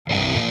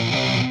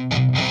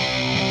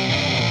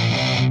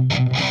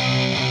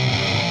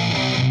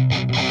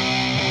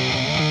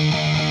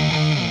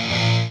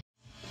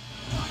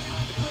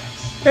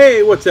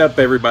Hey, what's up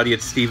everybody?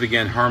 It's Steve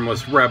again,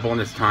 Harmless Rebel,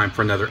 and it's time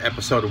for another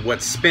episode of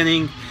What's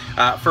Spinning.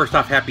 First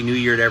off, Happy New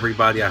Year to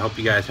everybody. I hope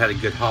you guys had a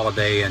good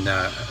holiday and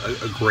a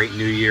great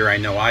New Year. I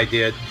know I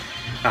did.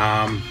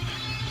 A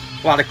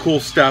lot of cool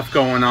stuff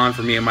going on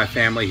for me and my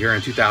family here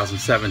in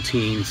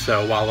 2017.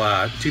 So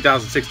while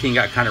 2016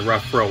 got kind of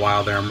rough for a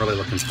while there, I'm really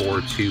looking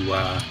forward to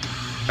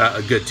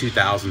a good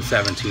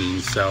 2017.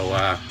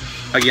 So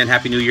again,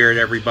 Happy New Year to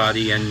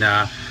everybody.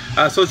 And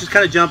so let's just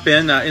kind of jump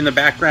in the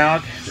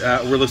background.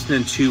 We're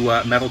listening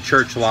to Metal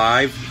Church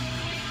Live.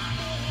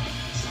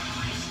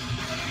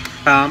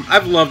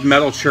 I've loved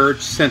Metal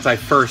Church since I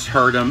first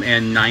heard them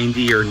in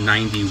 90 or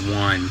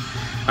 91.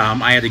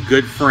 I had a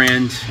good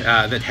friend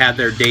that had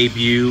their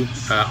debut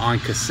on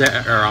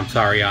cassette, or I'm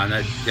sorry, on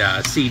a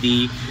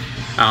CD.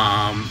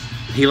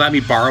 He let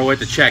me borrow it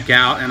to check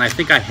out, and I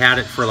think I had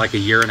it for like a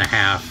year and a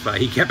half.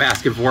 He kept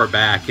asking for it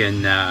back,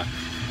 and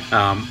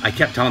I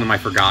kept telling him I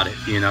forgot it,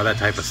 you know, that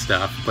type of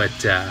stuff.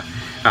 But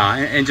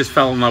and just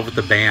fell in love with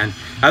the band.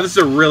 This is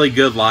a really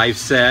good live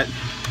set.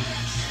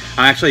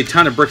 Actually, a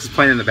ton of Bricks is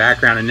playing in the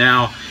background, and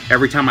now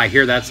every time I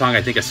hear that song,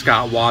 I think of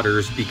Scott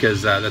Waters,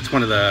 because that's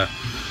one of the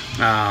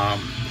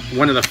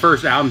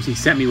first albums he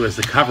sent me was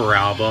the cover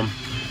album,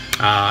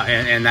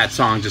 and that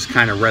song just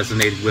kind of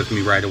resonated with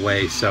me right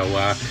away. So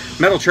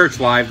Metal Church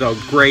Live, though,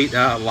 great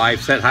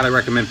live set. Highly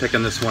recommend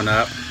picking this one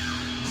up.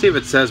 See if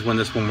it says when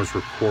this one was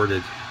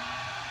recorded.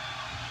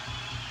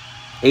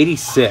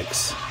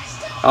 86.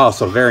 Oh,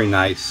 so very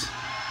nice.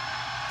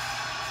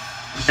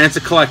 And it's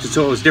a collection,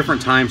 so it was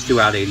different times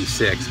throughout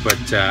 86, but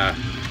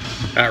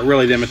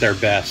really them at their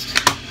best.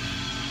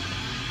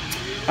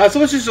 So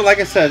let's just, like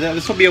I said,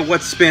 this will be a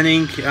What's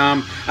Spinning.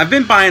 I've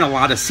been buying a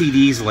lot of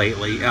CDs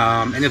lately,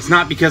 and it's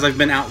not because I've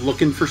been out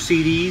looking for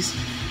CDs.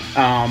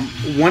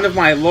 One of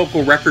my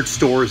local record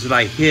stores that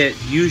I hit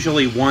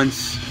usually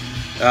once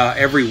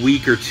every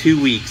week or 2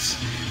 weeks,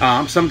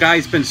 some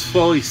guy's been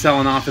slowly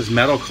selling off his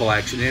metal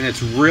collection, and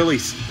it's really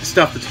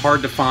stuff that's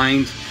hard to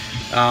find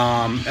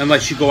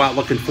unless you go out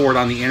looking for it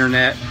on the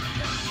internet.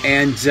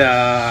 And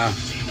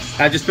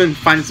I've just been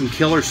finding some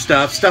killer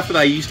stuff that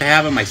I used to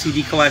have in my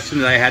CD collection,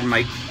 that I had in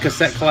my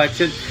cassette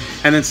collection,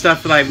 and then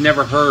stuff that I've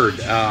never heard.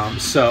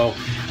 So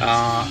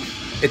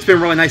it's been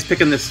really nice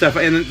picking this stuff.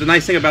 And the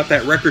nice thing about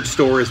that record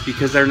store is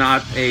because they're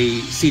not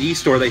a CD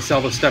store, they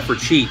sell the stuff for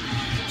cheap.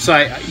 So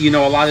a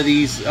lot of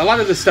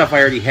this stuff I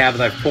already have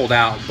that I've pulled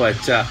out,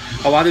 but a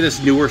lot of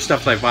this newer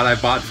stuff that I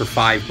bought for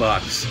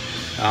 $5.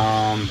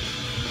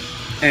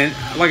 And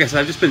like I said,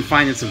 I've just been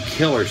finding some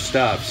killer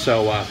stuff.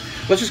 So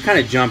let's just kind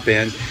of jump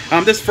in.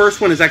 This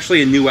first one is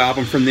actually a new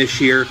album from this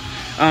year.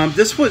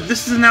 This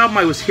is an album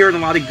I was hearing a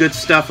lot of good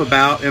stuff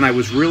about, and I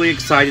was really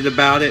excited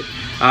about it.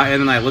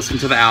 And then I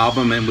listened to the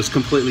album and was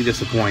completely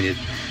disappointed.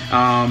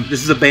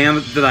 This is a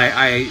band that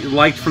I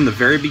liked from the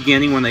very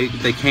beginning when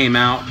they came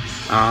out.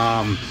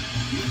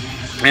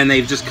 And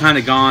they've just kind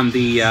of gone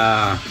the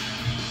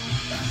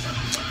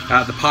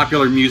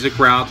popular music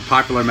route, the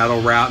popular metal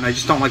route, and I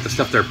just don't like the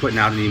stuff they're putting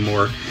out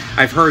anymore.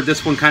 I've heard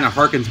this one kind of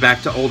harkens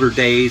back to older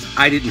days.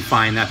 I didn't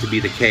find that to be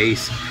the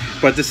case,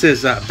 but this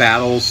is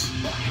Battles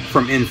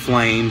from In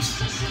Flames.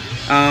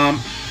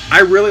 I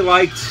really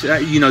liked,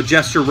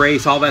 Gesture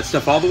Race, all that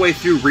stuff, all the way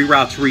through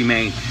Reroute to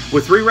Remain.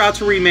 With Reroute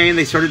to Remain,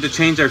 they started to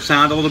change their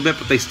sound a little bit,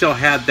 but they still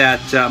had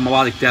that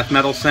melodic death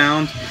metal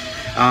sound.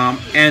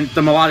 And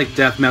the melodic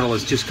death metal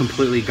is just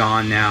completely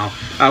gone now,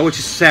 which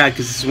is sad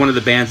because this is one of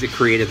the bands that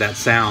created that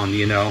sound,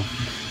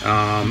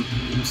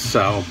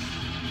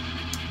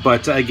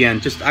 but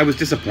again, I was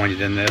disappointed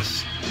in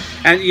this,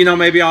 and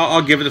maybe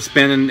I'll give it a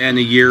spin in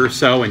a year or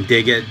so and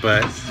dig it,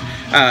 but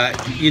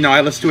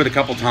I listened to it a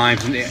couple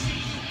times and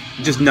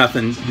just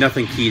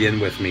nothing keyed in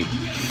with me.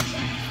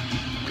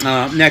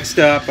 Next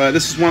up,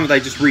 this is one that I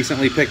just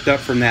recently picked up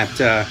from that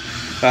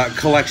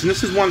collection.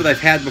 This is one that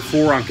I've had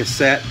before on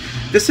cassette.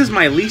 This is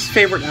my least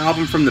favorite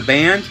album from the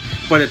band,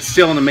 but it's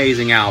still an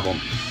amazing album.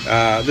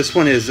 This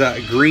one is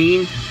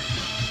Green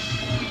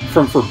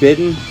from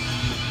Forbidden.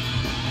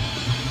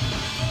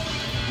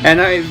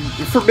 And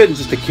Forbidden's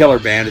just a killer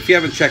band. If you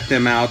haven't checked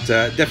them out,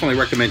 definitely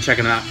recommend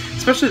checking them out,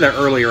 especially their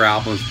earlier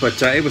albums.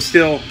 But it was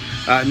still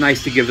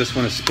nice to give this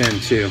one a spin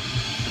too.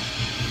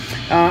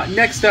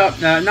 Next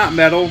up, not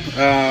metal,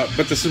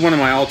 but this is one of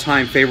my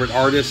all-time favorite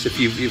artists. If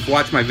you've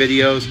watched my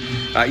videos,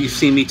 you've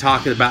seen me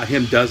talking about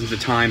him dozens of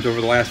times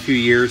over the last few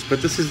years.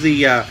 But this is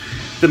the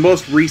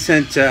most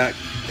recent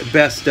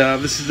best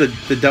of. This is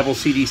the double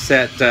CD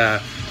set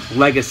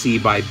Legacy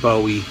by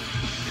Bowie.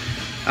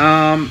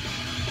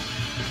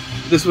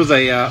 This was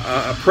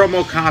a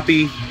promo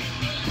copy.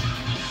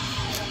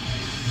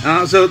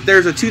 So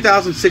there's a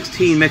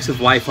 2016 mix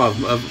of Life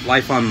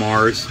on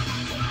Mars.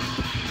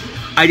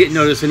 I didn't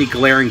notice any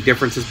glaring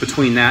differences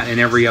between that and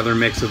every other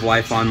mix of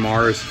Life on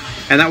Mars,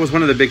 and that was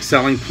one of the big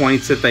selling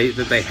points that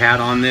they had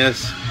on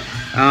this.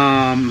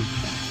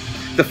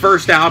 The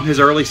first album, his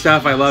early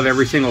stuff, I love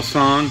every single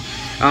song.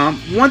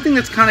 One thing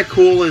that's kind of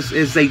cool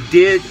is they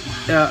did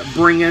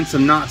bring in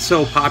some not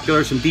so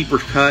popular, some deeper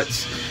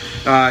cuts.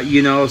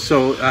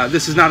 So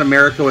This Is Not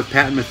America with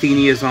Pat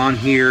Metheny is on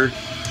here.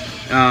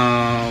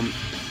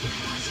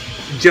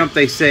 Jump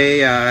They Say,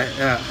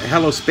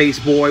 Hello Space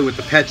Boy with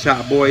the Pet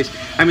Shop Boys.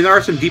 I mean, there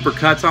are some deeper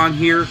cuts on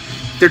here.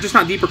 They're just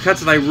not deeper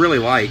cuts that I really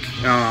like.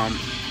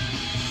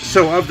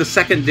 So of the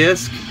second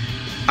disc,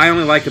 I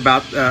only like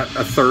about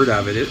a third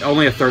of it.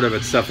 Only a third of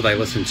it's stuff that I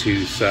listen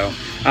to. So,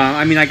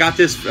 I mean, I got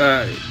this,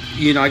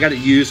 you know, I got it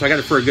used, so I got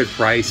it for a good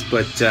price.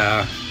 But,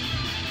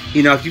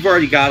 you know, if you've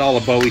already got all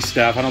the Bowie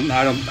stuff, I don't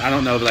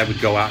know that I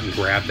would go out and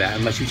grab that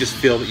unless you just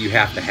feel that you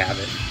have to have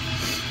it.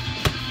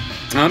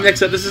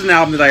 Next up, this is an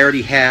album that I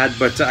already had,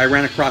 but I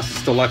ran across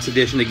this deluxe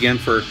edition again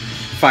for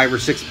 $5 or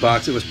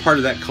 $6. It was part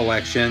of that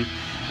collection.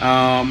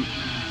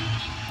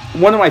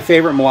 One of my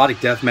favorite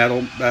melodic death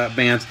metal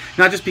bands,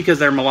 not just because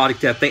they're melodic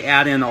death, they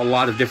add in a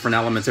lot of different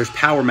elements. There's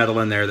power metal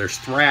in there, there's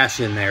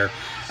thrash in there.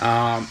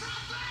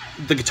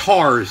 The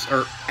guitars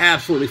are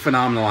absolutely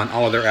phenomenal on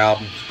all of their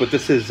albums, but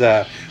this is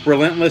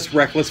Relentless,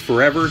 Reckless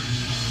Forever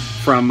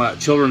from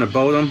Children of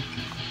Bodom.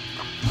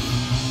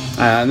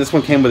 And this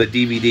one came with a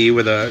DVD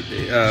with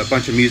a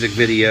bunch of music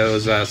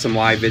videos, some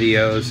live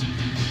videos,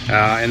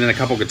 and then a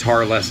couple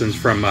guitar lessons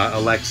from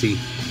Alexi.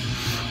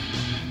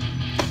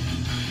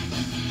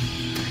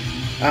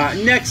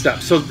 Next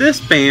up, so this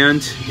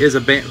band is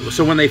a band.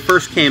 So when they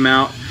first came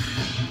out,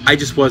 I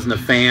just wasn't a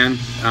fan.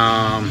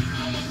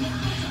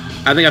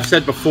 I think I've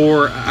said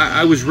before,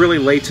 I was really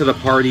late to the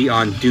party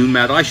on doom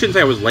metal. I shouldn't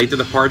say I was late to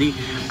the party.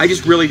 I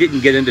just really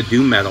didn't get into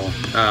doom metal.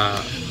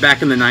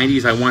 Back in the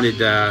 90s, I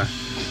wanted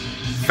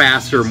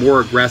faster,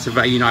 more aggressive.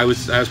 You know, I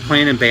was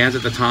playing in bands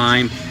at the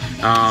time.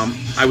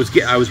 I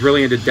was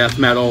really into death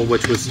metal,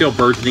 which was still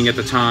burgeoning at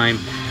the time.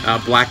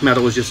 Black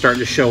metal was just starting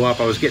to show up.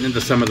 I was getting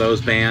into some of those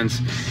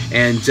bands,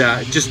 and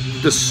just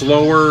the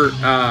slower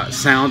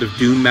sound of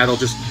doom metal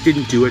just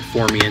didn't do it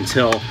for me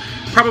until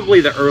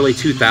probably the early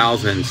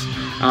 2000s.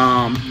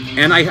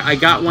 And I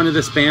got one of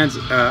this band's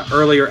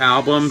earlier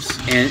albums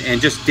and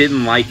just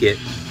didn't like it.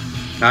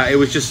 It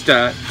was just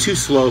too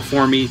slow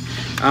for me.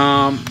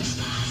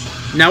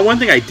 Now, one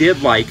thing I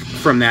did like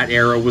from that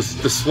era was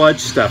the sludge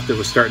stuff that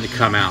was starting to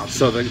come out.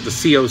 So the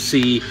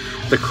COC,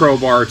 the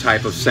Crowbar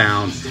type of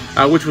sound,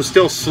 which was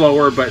still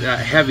slower but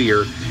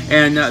heavier.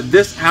 And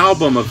this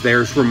album of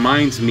theirs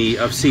reminds me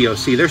of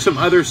COC. There's some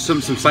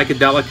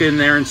psychedelic in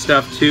there and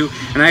stuff too.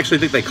 And I actually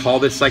think they call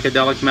this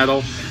psychedelic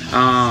metal.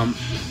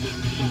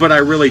 But I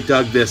really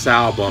dug this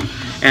album.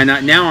 And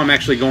now I'm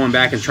actually going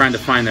back and trying to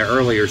find their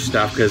earlier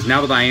stuff, because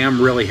now that I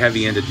am really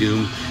heavy into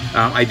doom,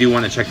 I do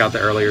want to check out the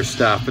earlier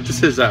stuff. But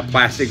this is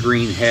Plastic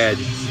Green Head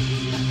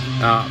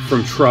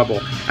from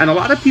Trouble. And a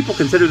lot of people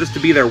consider this to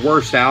be their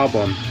worst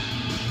album.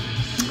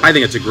 I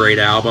think it's a great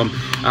album.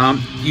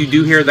 You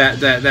do hear that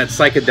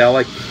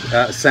psychedelic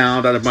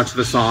sound on a bunch of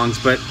the songs,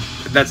 but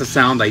that's a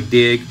sound I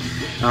dig.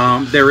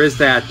 There is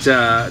that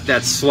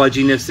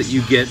sludginess that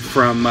you get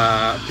from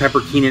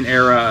Pepper Keenan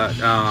era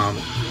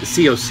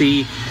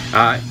COC.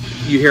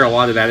 You hear a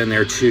lot of that in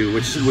there too,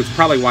 which was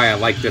probably why I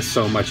liked this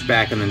so much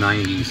back in the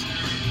 90s.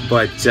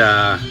 But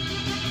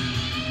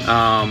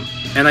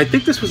and I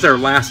think this was their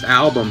last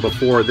album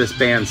before this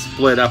band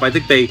split up. I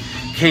think they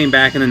came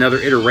back in another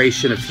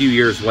iteration a few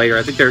years later.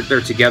 I think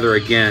they're together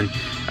again.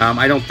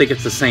 I don't think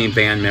it's the same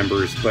band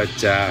members, but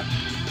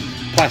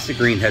Plastic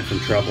Green Head from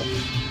Trouble.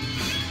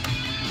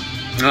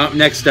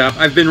 Next up,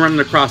 I've been running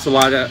across a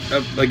lot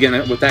of, again,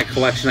 with that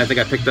collection, I think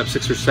I picked up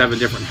 6 or 7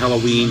 different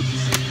Helloween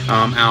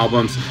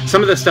albums.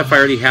 Some of this stuff I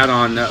already had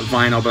on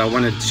vinyl, but I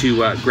wanted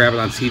to grab it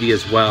on CD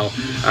as well.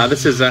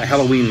 This is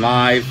Helloween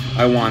Live,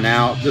 I Want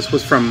Out. This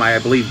was from, I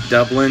believe,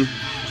 Dublin.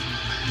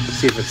 Let's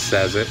see if it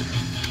says it.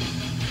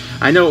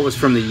 I know it was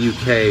from the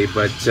UK,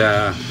 but...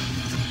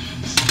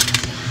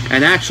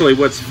 and actually,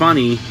 what's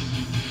funny...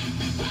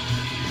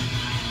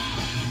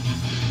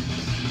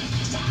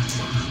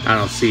 I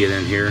don't see it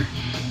in here.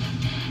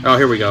 Oh,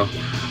 here we go.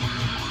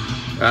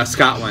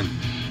 Scotland.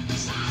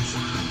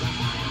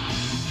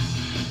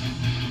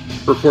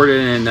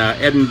 Recorded in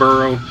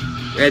Edinburgh,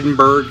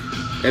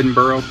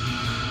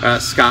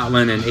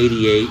 Scotland in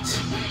 '88,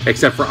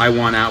 except for I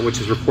Want Out, which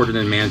was recorded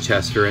in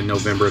Manchester in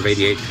November of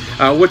 '88.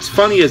 What's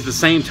funny is the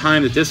same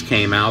time that this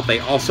came out, they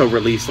also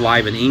released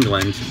Live in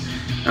England,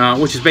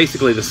 which is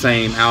basically the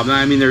same album.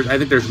 I mean, I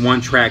think there's one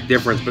track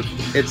difference, but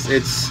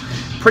it's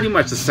pretty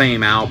much the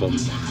same album.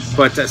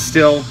 But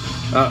still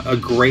a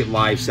great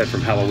live set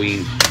from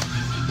Helloween.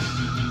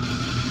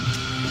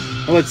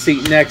 Let's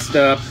see, next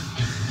up.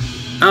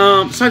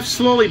 So I've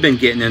slowly been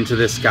getting into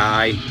this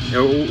guy,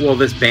 well,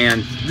 this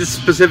band,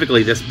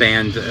 specifically this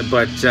band,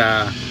 but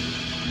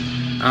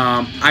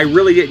I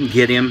really didn't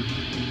get him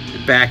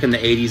back in the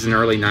 80s and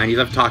early 90s.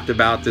 I've talked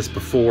about this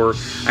before.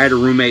 I had a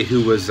roommate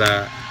who was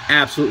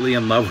absolutely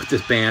in love with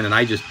this band, and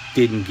I just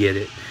didn't get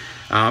it.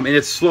 And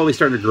it's slowly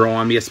starting to grow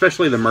on me,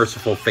 especially the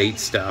Merciful Fate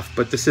stuff.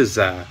 But this is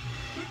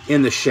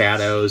In the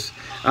Shadows.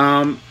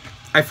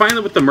 I find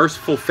that with the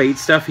Merciful Fate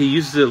stuff, he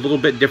uses a little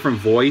bit different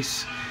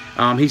voice.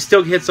 He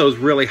still hits those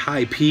really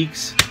high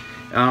peaks,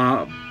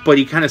 but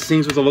he kind of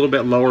sings with a little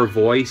bit lower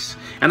voice.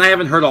 And I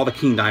haven't heard all the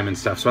King Diamond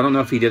stuff, so I don't know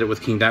if he did it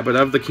with King Diamond. But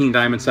of the King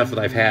Diamond stuff that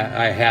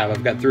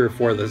I've got 3 or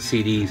 4 of the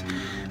CDs.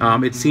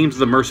 It seems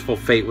the Merciful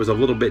Fate was a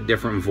little bit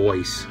different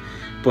voice,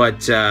 but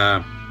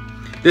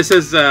this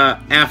is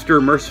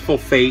after Merciful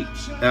Fate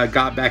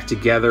got back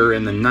together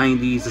in the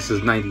 90s. This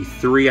is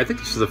 93. I think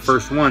this is the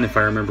first one, if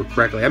I remember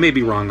correctly. I may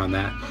be wrong on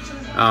that.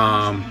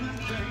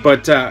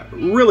 But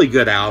really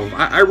good album.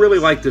 I really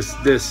like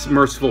this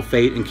Merciful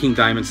Fate and King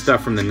Diamond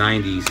stuff from the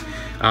 90s.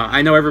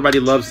 I know everybody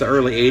loves the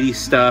early 80s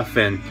stuff,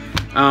 and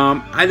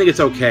I think it's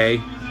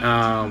okay.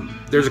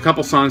 There's a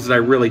couple songs that I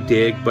really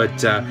dig,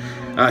 but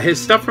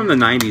his stuff from the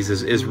 90s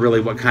is really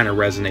what kind of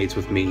resonates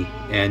with me.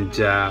 And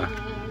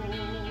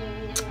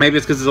maybe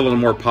it's because it's a little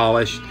more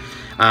polished.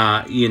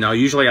 You know,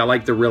 usually I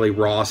like the really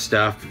raw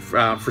stuff.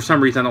 For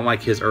some reason, I don't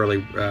like his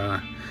early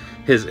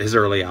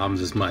albums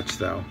as much,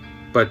 though.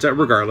 But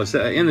regardless,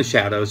 In the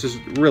Shadows, just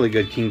really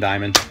good King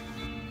Diamond.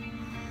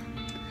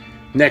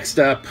 Next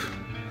up,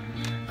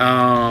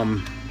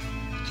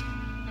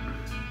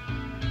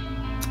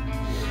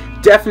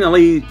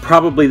 definitely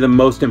probably the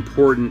most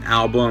important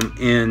album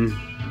in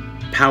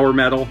power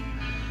metal.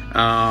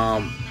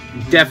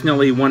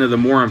 Definitely one of the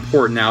more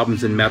important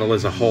albums in metal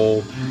as a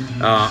whole.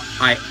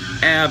 I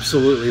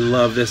absolutely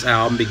love this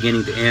album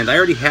beginning to end. I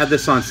already had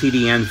this on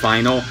CD and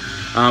vinyl.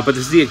 But this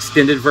is the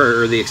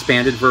the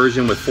expanded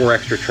version with 4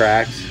 extra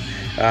tracks.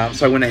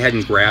 So I went ahead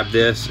and grabbed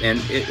this,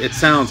 and it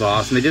sounds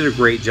awesome. They did a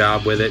great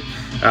job with it.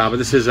 But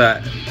this is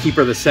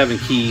Keeper of the Seven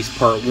Keys,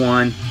 Part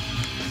 1.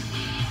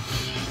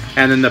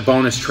 And then the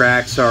bonus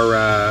tracks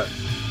are,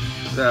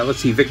 let's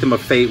see, Victim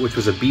of Fate, which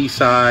was a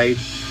B-side,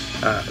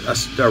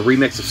 a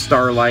remix of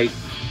Starlight,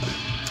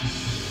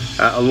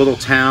 A Little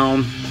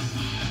Town,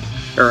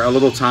 or A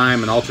Little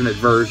Time, an alternate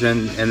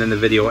version, and then the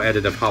video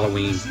edit of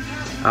Halloween.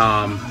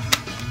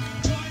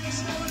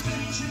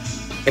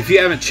 If you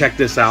haven't checked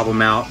this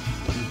album out,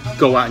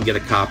 go out and get a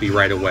copy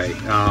right away.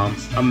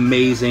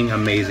 Amazing,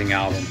 amazing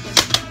album.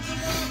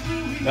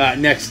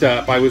 Next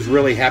up, I was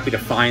really happy to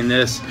find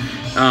this.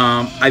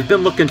 I've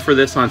been looking for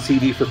this on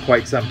CD for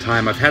quite some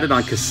time. I've had it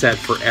on cassette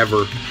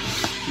forever,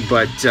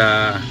 but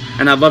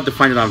and I'd love to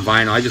find it on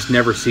vinyl. I just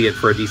never see it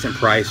for a decent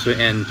price,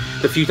 and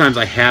the few times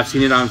I have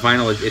seen it on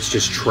vinyl, it's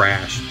just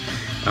trash.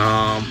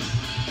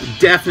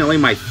 Definitely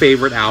my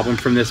favorite album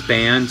from this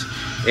band.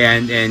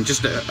 And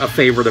just a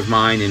favorite of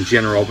mine in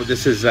general, but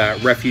this is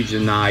Refuge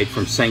Denied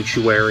from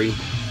Sanctuary.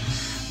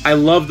 I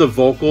love the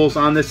vocals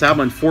on this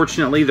album.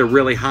 Unfortunately, the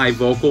really high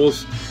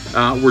vocals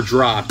were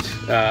dropped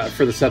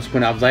for the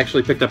subsequent albums. I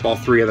actually picked up all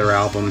 3 of their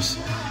albums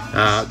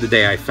the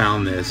day I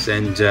found this,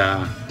 and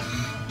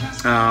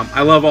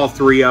I love all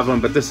 3 of them,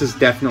 but this is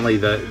definitely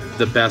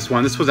the best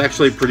one. This was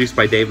actually produced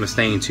by Dave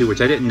Mustaine too, which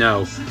I didn't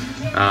know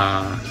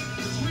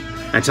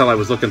until I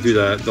was looking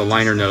through the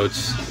liner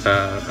notes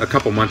a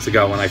couple months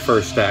ago when I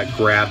first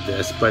grabbed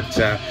this. But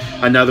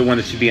another one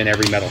that should be in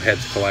every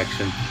Metalhead's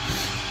collection.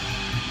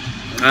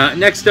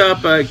 Next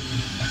up,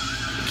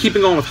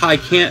 keeping on with Kai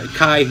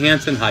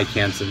Hansen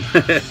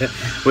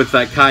with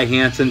Kai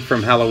Hansen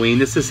from Halloween.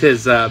 This is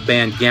his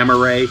band Gamma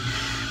Ray.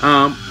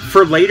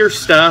 For later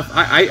stuff,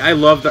 I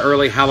love the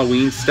early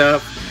Halloween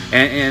stuff,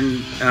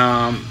 and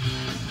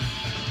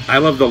I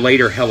love the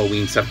later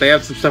Halloween stuff. They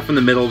have some stuff in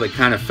the middle that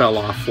kind of fell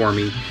off for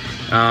me.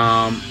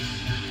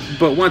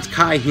 But once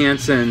Kai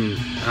Hansen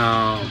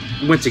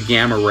went to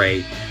Gamma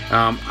Ray,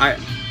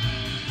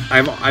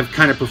 I've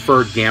kind of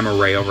preferred Gamma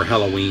Ray over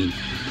Halloween.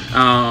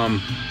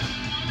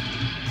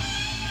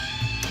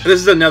 This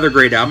is another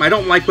great album. I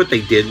don't like what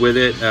they did with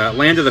it.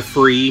 Land of the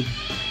Free.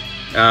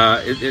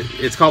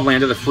 It's called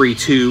Land of the Free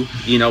 2.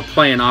 You know,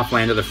 playing off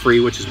Land of the Free,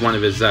 which is one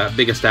of his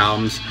biggest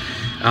albums.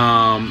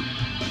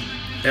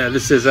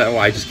 This is,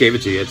 I just gave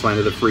it to you. It's Land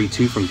of the Free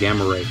 2 from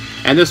Gamma Ray.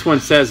 And this one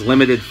says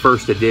Limited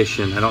First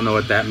Edition. I don't know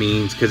what that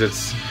means because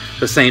it's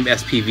the same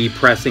SPV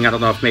pressing. I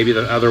don't know if maybe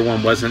the other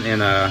one wasn't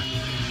in a,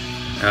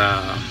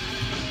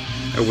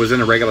 it was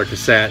in a regular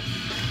cassette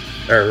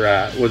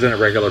or was in a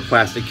regular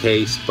plastic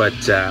case,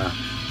 but I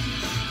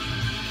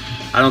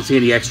don't see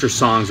any extra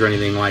songs or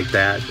anything like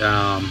that.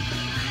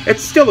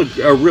 It's still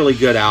a really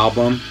good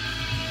album.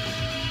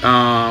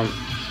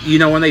 You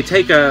know, when they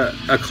take a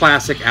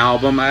classic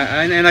album,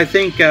 and I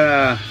think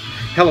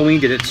Halloween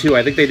did it too.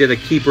 I think they did a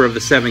Keeper of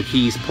the Seven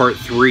Keys Part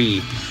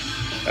 3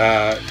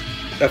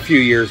 a few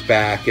years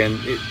back, and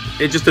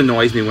it just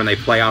annoys me when they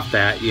play off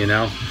that, you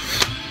know.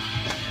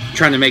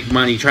 Trying to make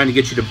money, trying to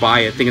get you to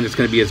buy it, thinking it's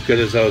going to be as good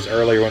as those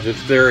earlier ones.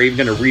 If they're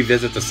even going to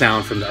revisit the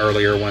sound from the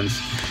earlier ones.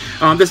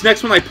 This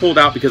next one I pulled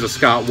out because of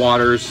Scott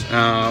Waters.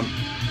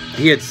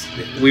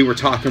 We were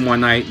talking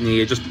one night, and he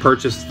had just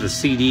purchased the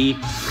CD.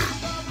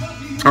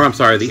 Or I'm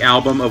sorry, the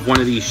album of one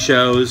of these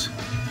shows,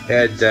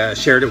 had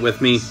shared it with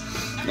me,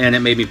 and it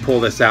made me pull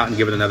this out and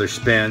give it another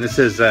spin. This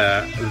is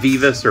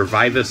Vivus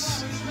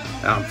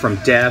from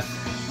Death.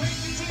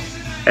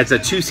 It's a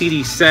 2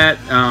 CD set.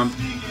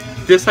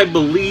 This, I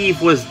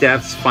believe, was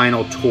Death's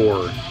final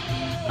tour.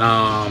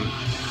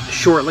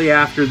 Shortly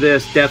after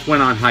this, Death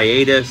went on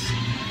hiatus,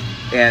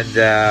 and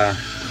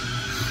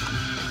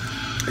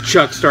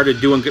Chuck started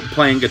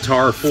playing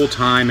guitar full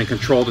time and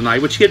Control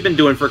Denied, which he had been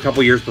doing for a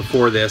couple years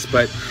before this,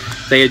 but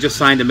they had just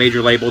signed a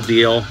major label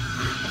deal.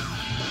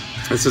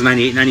 This is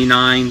 98,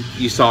 99.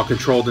 You saw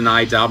Control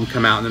Denied's album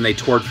come out, and then they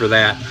toured for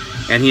that,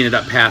 and he ended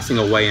up passing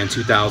away in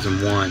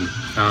 2001.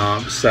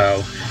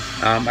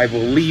 I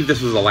believe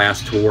this was the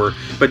last tour,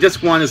 but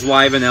disc 1 is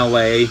live in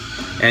LA,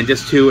 and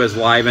disc 2 is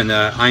live in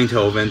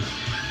Eindhoven.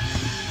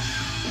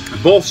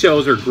 Both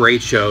shows are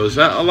great shows.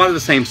 A lot of the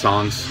same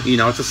songs, you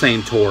know, it's the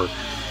same tour.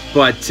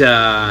 But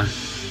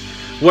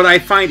what I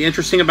find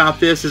interesting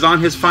about this is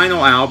on his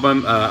final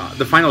album,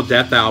 the Final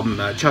Death album,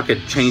 Chuck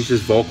had changed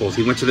his vocals.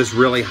 He went to this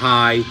really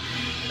high,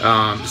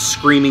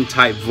 screaming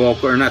type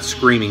vocal, or not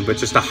screaming, but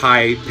just a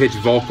high pitched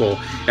vocal,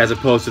 as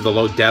opposed to the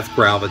low death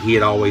growl that he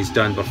had always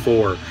done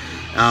before.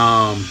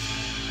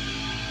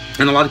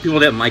 And a lot of people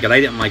didn't like it. I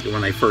didn't like it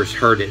when I first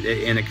heard it,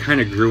 and it kind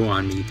of grew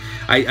on me.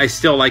 I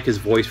still like his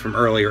voice from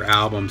earlier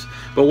albums,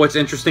 but what's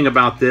interesting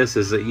about this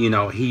is that, you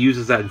know, he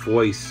uses that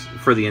voice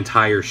for the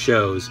entire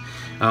shows.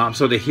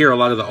 So to hear a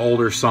lot of the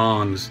older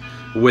songs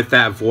with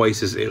that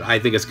voice I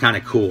think it's kind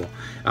of cool.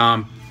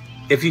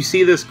 If you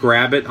see this,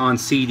 grab it on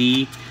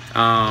CD.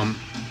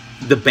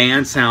 The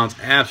band sounds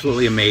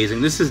absolutely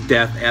amazing. This is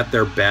Death at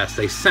their best.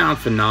 They sound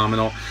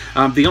phenomenal.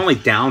 The only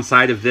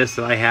downside of this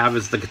that I have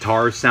is the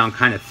guitars sound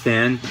kind of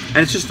thin, and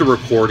it's just the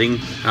recording.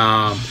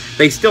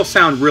 They still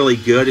sound really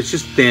good. It's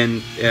just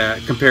thin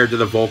compared to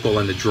the vocal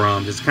and the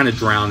drums. It's kind of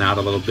drowned out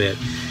a little bit.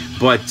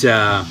 But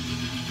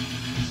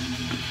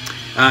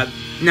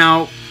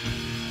now,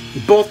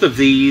 both of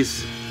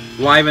these,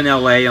 live in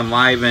LA and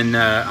live in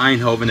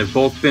Eindhoven, have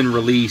both been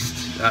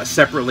released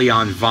separately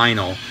on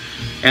vinyl.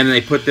 And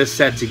they put this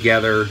set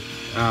together.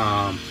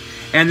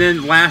 And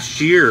then last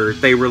year,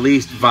 they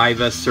released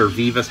Vivus, or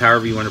Vivus,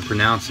 however you want to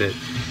pronounce it,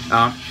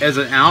 as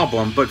an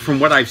album. But from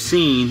what I've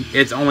seen,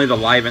 it's only the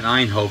Live in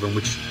Eindhoven,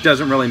 which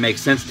doesn't really make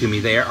sense to me.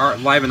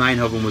 Live in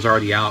Eindhoven was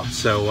already out.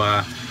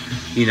 So,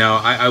 you know,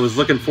 I was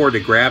looking forward to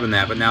grabbing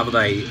that. But now that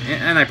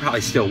and I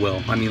probably still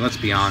will. I mean, let's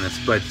be honest.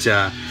 But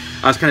I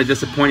was kind of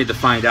disappointed to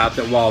find out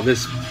that while the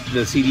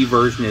CD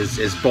version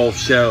is both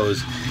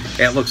shows,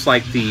 it looks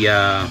like the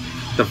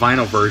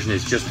vinyl version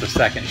is just the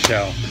second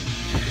show.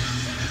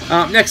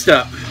 Next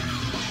up,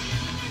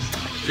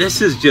 this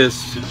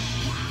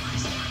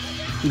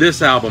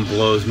album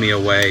blows me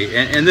away,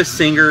 and this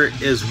singer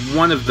is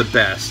one of the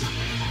best.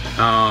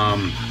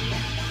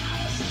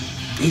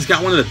 He's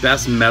got one of the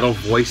best metal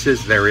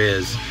voices there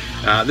is.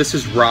 This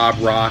is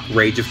Rob Rock,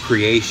 Rage of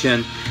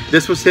Creation.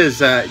 This was his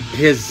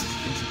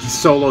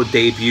solo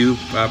debut.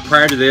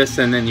 Prior to this,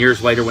 and then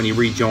years later when he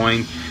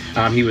rejoined,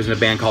 he was in a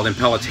band called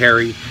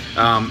Impellitteri.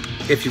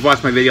 If you've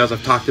watched my videos,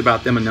 I've talked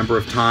about them a number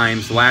of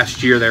times.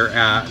 Last year,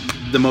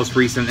 the most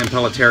recent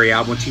Impellitteri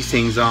album, which he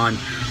sings on,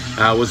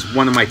 was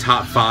one of my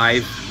top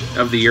 5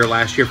 of the year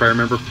last year, if I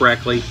remember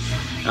correctly.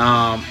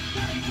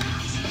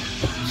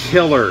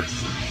 Killer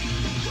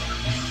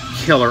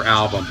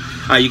album.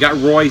 You got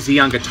Roy Z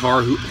on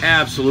guitar, who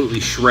absolutely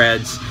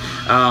shreds.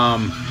 A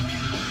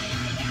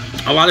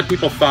lot of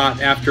people thought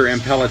after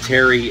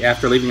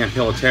leaving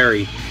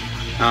Impellitteri,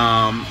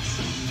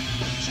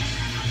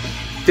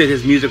 that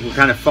his music would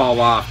kind of fall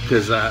off,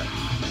 because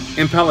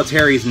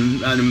Impellitteri is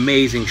an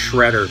amazing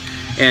shredder,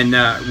 and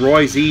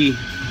Roy Z,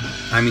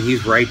 I mean,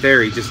 he's right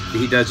there. He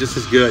does just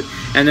as good.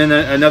 And then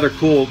another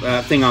cool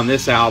thing on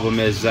this album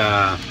is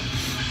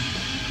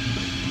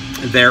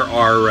there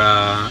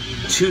are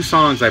 2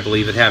 songs, I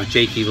believe, that have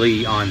Jakey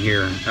Lee on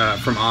here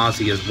from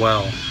Ozzy as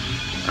well.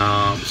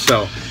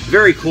 So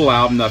very cool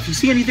album though. If you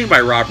see anything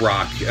by Rob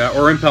Rock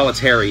or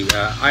Impellitteri,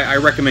 I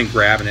recommend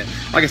grabbing it.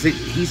 Like I said,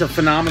 he's a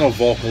phenomenal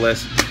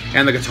vocalist,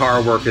 and the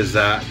guitar work is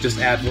just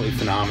absolutely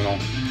phenomenal.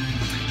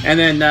 And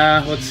then,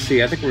 let's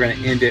see, I think we're going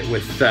to end it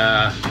with,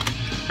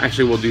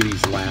 actually we'll do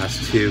these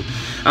last 2.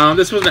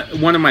 This was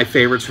one of my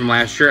favorites from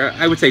last year.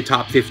 I would say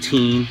top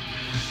 15.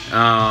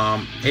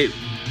 It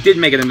didn't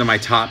make it into my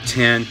top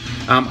 10.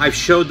 I've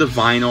showed the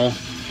vinyl.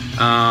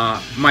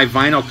 My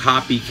vinyl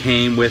copy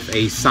came with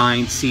a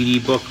signed CD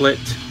booklet.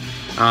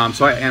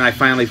 I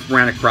finally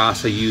ran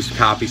across a used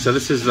copy. So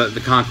this is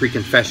the Concrete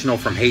Confessional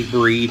from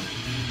Hatebreed.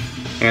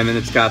 And then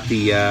it's got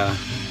the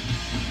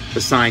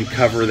signed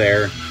cover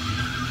there.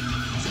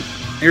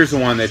 Here's the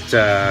one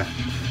that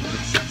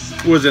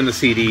was in the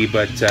CD,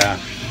 but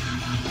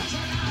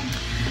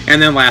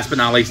and then last but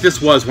not least,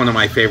 this was one of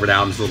my favorite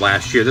albums of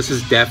last year. This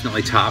is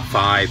definitely top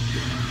 5.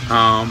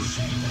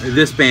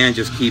 This band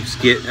just keeps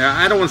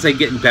I don't want to say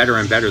getting better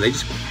and better. They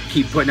just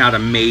keep putting out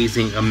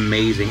amazing,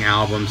 amazing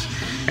albums.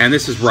 And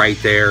this is right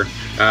there.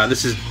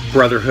 This is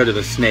Brotherhood of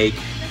the Snake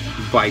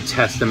by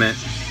Testament.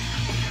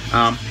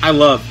 I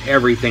love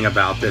everything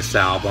about this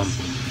album.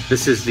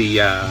 This is the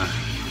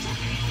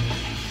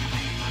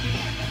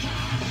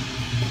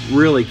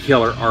really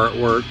killer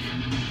artwork.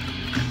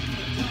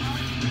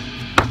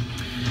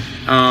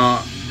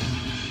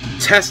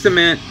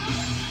 Testament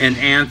and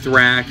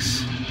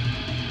Anthrax,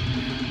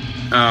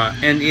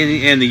 and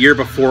the year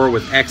before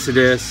with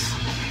Exodus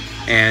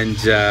and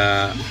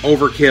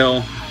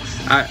Overkill.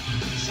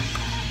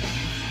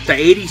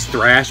 the 80s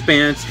thrash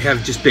bands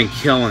have just been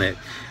killing it.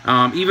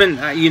 Even,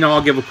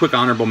 I'll give a quick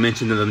honorable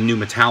mention to the new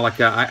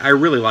Metallica. I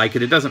really like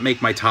it. It doesn't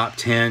make my top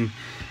 10.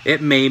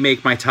 It may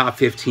make my top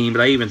 15,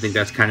 but I even think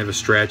that's kind of a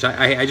stretch.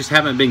 I just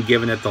haven't been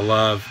given it the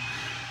love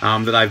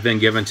that I've been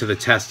given to the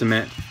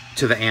Testament,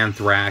 to the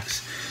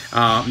Anthrax.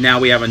 Now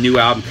we have a new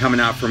album coming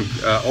out from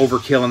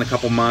Overkill in a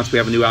couple months. We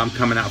have a new album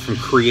coming out from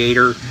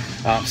Creator.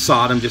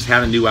 Sodom just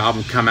had a new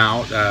album come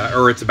out,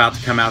 or it's about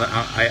to come out.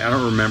 I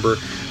don't remember,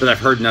 but I've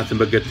heard nothing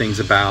but good things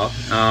about.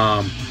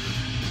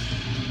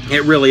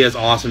 It really is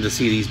awesome to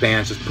see these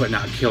bands just putting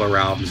out killer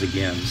albums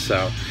again.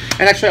 So,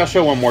 and actually, I'll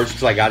show one more just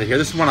because I got it here.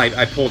 This is one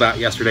I pulled out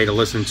yesterday to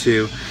listen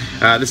to.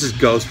 This is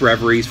Ghost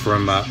Reveries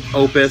from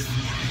Opeth.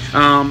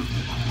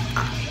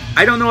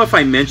 I don't know if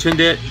I mentioned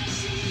it.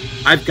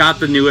 I've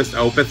got the newest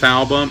Opeth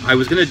album. I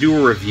was going to do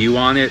a review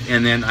on it,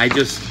 and then I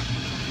just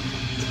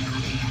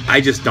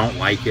don't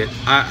like it.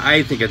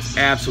 I think it's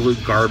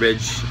absolute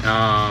garbage.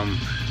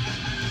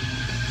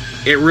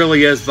 It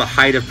really is the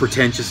height of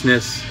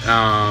pretentiousness.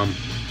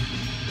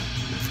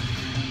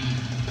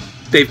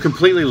 They've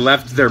completely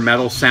left their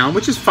metal sound,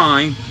 which is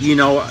fine.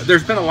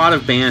 There's been a lot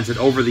of bands that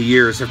over the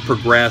years have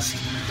progressed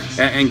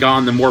and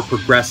gone the more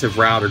progressive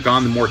route or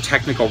gone the more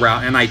technical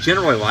route, and I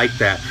generally like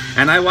that.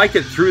 And I liked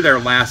it through their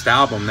last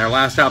album. Their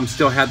last album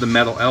still had the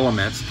metal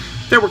elements.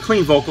 There were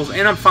clean vocals,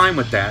 and I'm fine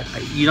with that.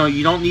 You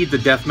don't need the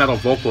death metal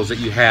vocals that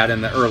you had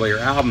in the earlier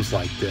albums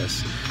like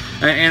this.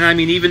 And I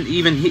mean, even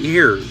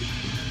here,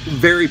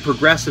 very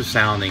progressive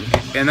sounding,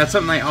 and that's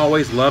something I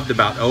always loved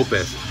about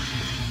Opeth.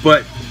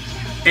 But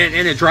and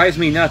it drives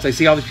me nuts. I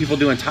see all these people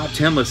doing top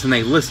 10 lists, and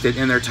they list it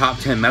in their top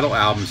 10 metal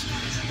albums.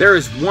 There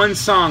is one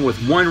song with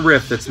one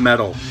riff that's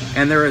metal,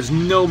 and there is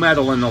no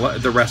metal in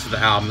the rest of the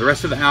album. The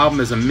rest of the album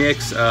is a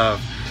mix of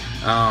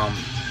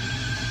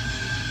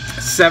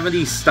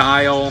 70s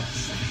style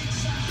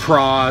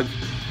prog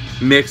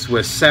mixed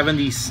with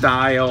 70s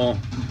style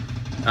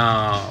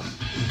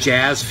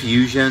jazz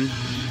fusion.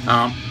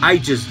 I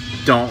just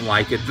don't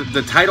like it.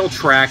 The title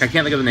track, I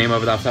can't think of the name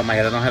of it off the top of my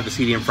head. I don't have the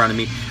CD in front of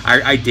me.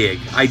 I dig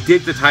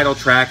the title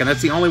track, and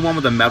that's the only one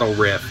with a metal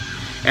riff.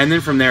 And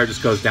then from there, it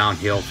just goes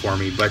downhill for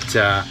me. But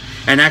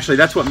and actually,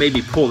 that's what made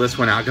me pull this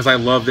one out, because I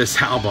love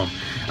this album.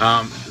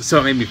 So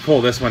it made me pull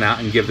this one out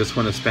and give this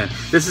one a spin.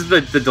 This is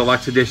the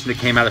deluxe edition that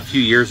came out a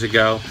few years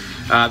ago.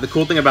 The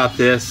cool thing about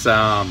this,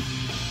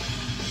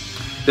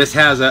 this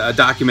has a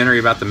documentary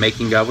about the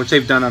making of, which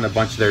they've done on a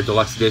bunch of their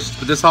deluxe editions.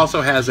 But this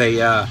also has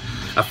a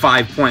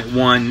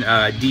 5.1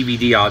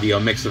 DVD audio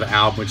mix of the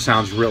album, which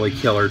sounds really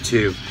killer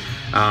too.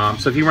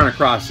 So if you run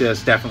across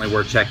this, definitely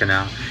worth checking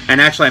out.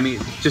 And actually, I mean,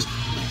 just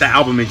the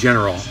album in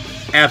general,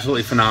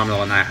 absolutely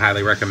phenomenal, and I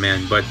highly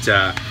recommend. But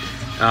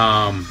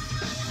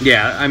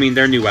yeah, I mean,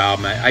 their new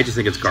album, I just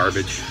think it's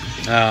garbage.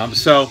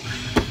 So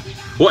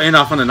we'll end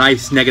off on a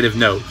nice negative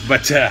note.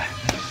 But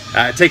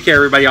take care,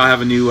 everybody. I'll have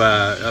a new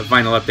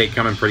vinyl update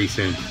coming pretty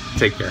soon.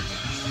 Take care.